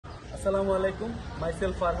Assalamu alaikum.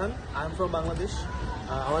 Myself Farhan. I am from Bangladesh.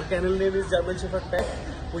 Our kennel name is German Shepherd Pack,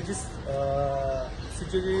 which is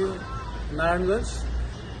situated in Narayanganj.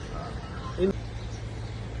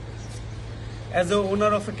 As the owner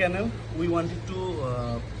of a kennel, we wanted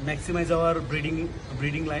to maximize our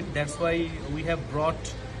breeding line. That's why we have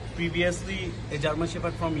brought previously a German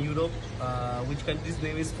Shepherd from Europe, which country's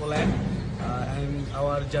name is Poland, and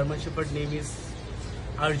our German Shepherd name is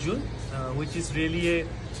Arjun, which is really a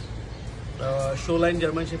showline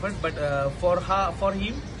German Shepherd. But for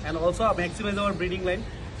him and also maximize our breeding line,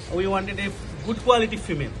 we wanted a good quality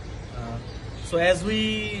female. So as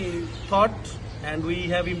we thought, and we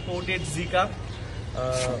have imported Zika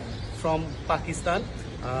from Pakistan.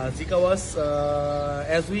 Zika was,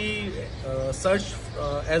 as we searched,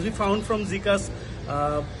 as we found from Zika's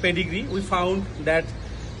pedigree, we found that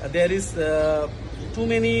there is too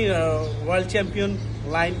many world champion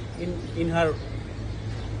line in her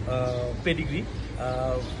pedigree.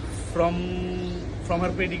 From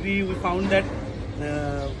her pedigree, we found that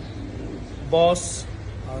Boss,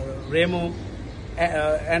 Remo,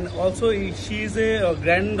 and also she is a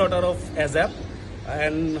granddaughter of Azab,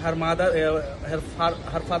 and her mother,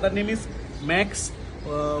 her father name is Max,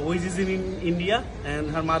 which is in India,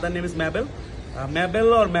 and her mother name is Mabel.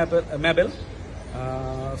 Mabel.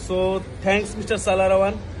 So thanks, Mr.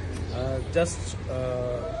 Salarawan, just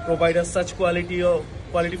provide us such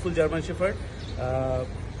qualityful German Shepherd,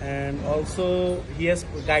 and also he has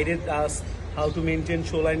guided us how to maintain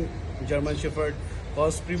showline German Shepherd.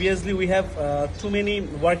 Because previously we have too many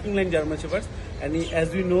working line German Shepherds, and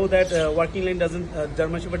as we know that working line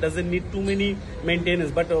German Shepherd doesn't need too many maintenance,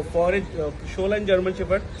 but for a showline German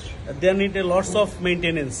Shepherd, they need a lots of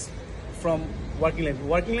maintenance from working line.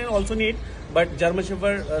 Working line also need, but German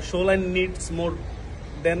Shepherd showline needs more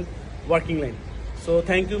than working line. So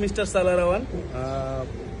thank you, Mr. Salarawan.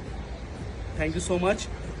 Thank you so much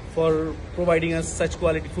for providing us such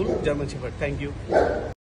qualityful German Shepherd. Thank you.